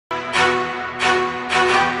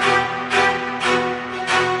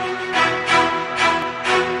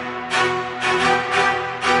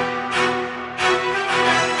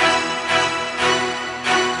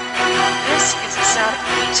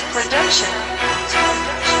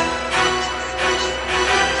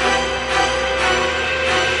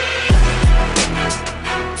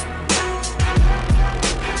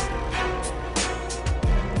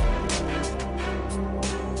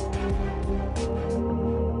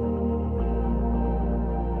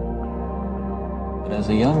As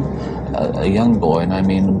a young boy, and I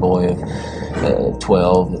mean a boy of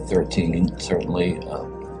 12, 13, certainly,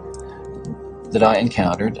 that I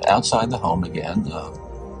encountered outside the home again,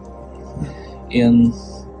 in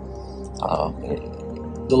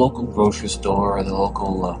the local grocery store, or the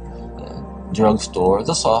local drugstore,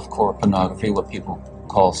 the softcore pornography, what people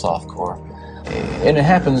call softcore. And it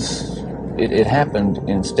happens, it happened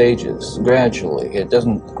in stages, gradually. It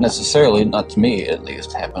doesn't necessarily, not to me at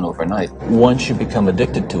least, happen overnight. Once you become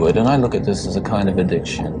addicted to it, and I look at this as a kind of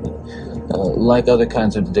addiction, like other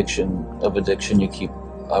kinds of addiction,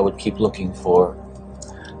 I would keep looking for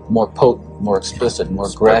more potent, more explicit, more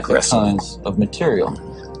graphic kinds of material.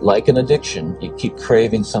 Like an addiction, you keep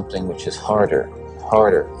craving something which is harder,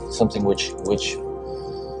 something which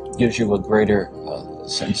gives you a greater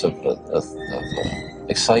sense of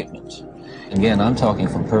excitement. Again, I'm talking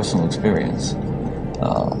from personal experience,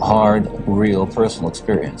 hard, real personal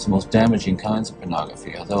experience. The most damaging kinds of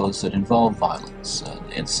pornography are those that involve violence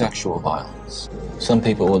and sexual violence. Some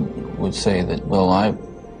people would say that, well,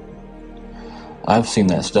 I've seen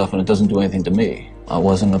that stuff and it doesn't do anything to me. I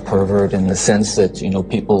wasn't a pervert in the sense that,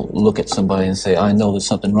 people look at somebody and say, I know there's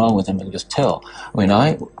something wrong with him, and just tell. I mean,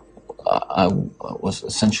 I was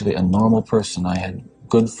essentially a normal person. I had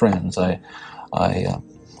good friends. I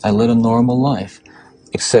led a normal life,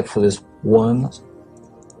 except for this one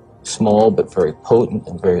small but very potent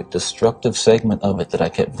and very destructive segment of it that I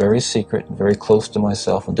kept very secret and very close to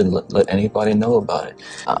myself and didn't let anybody know about it.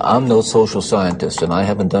 I'm no social scientist, and I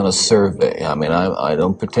haven't done a survey. I mean, I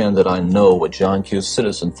don't pretend that I know what John Q.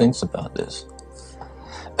 Citizen thinks about this.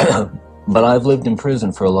 But I've lived in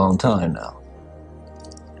prison for a long time now.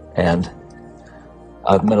 And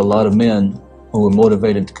I've met a lot of men who were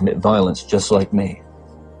motivated to commit violence just like me.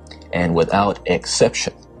 And without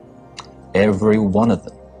exception, every one of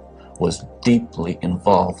them was deeply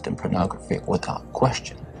involved in pornography, without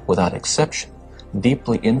question, without exception,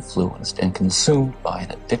 deeply influenced and consumed by an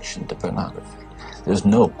addiction to pornography. There's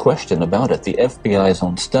no question about it. The FBI's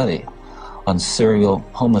own study on serial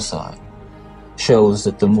homicide shows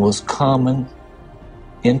that the most common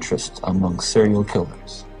interest among serial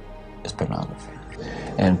killers is pornography.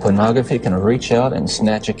 And pornography can reach out and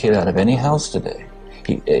snatch a kid out of any house today.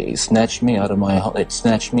 He snatched me out of my home. It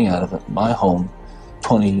snatched me out of my home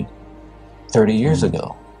 20, 30 years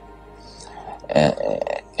ago.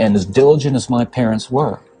 And as diligent as my parents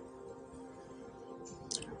were,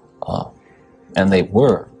 and they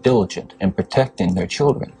were diligent in protecting their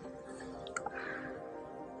children,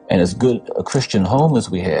 and as good a Christian home as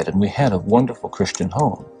we had, and we had a wonderful Christian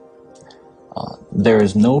home, there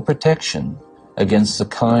is no protection against the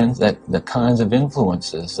kinds of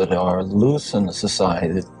influences that are loose in the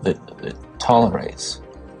society that tolerates.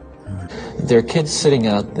 There are kids sitting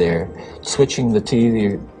out there switching the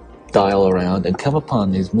TV dial around and come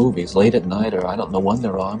upon these movies late at night, or I don't know when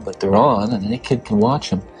they're on, but they're on and any kid can watch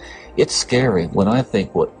them. It's scary when I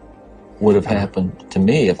think what would have happened to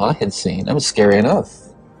me if I had seen. That was scary enough.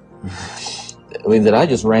 I mean, that I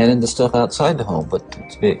just ran into stuff outside the home, but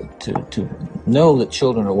to know that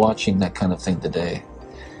children are watching that kind of thing today,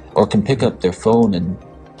 or can pick up their phone and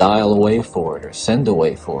dial away for it or send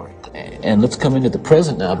away for it. And let's come into the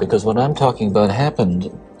present now, because what I'm talking about happened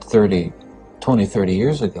 20, 30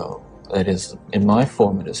 years ago. That is, in my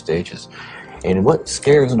formative stages. And what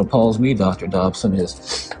scares and appalls me, Dr. Dobson,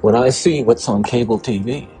 is when I see what's on cable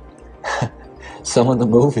TV. Some of the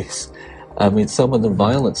movies, I mean, some of the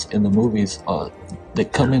violence in the movies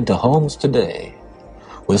that come into homes today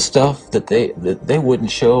with stuff that they wouldn't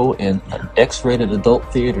show in X-rated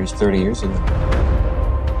adult theaters 30 years ago.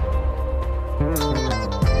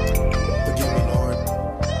 Forgive me, Lord.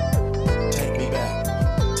 Take me back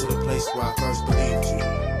to the place where I first believed you.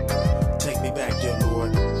 Take me back, dear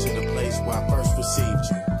Lord, to the place where I first received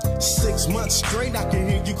you. 6 months straight, I can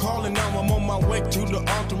hear you calling. Now I'm on my way to the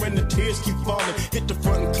altar and the tears keep falling. Hit the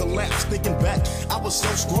front and collapse, thinking back, I was so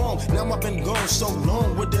strong. Now I've been gone so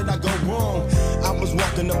long, where did I go wrong? I was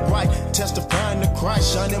walking upright, testifying to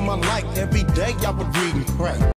Christ, shining my light. Every day I would read and pray.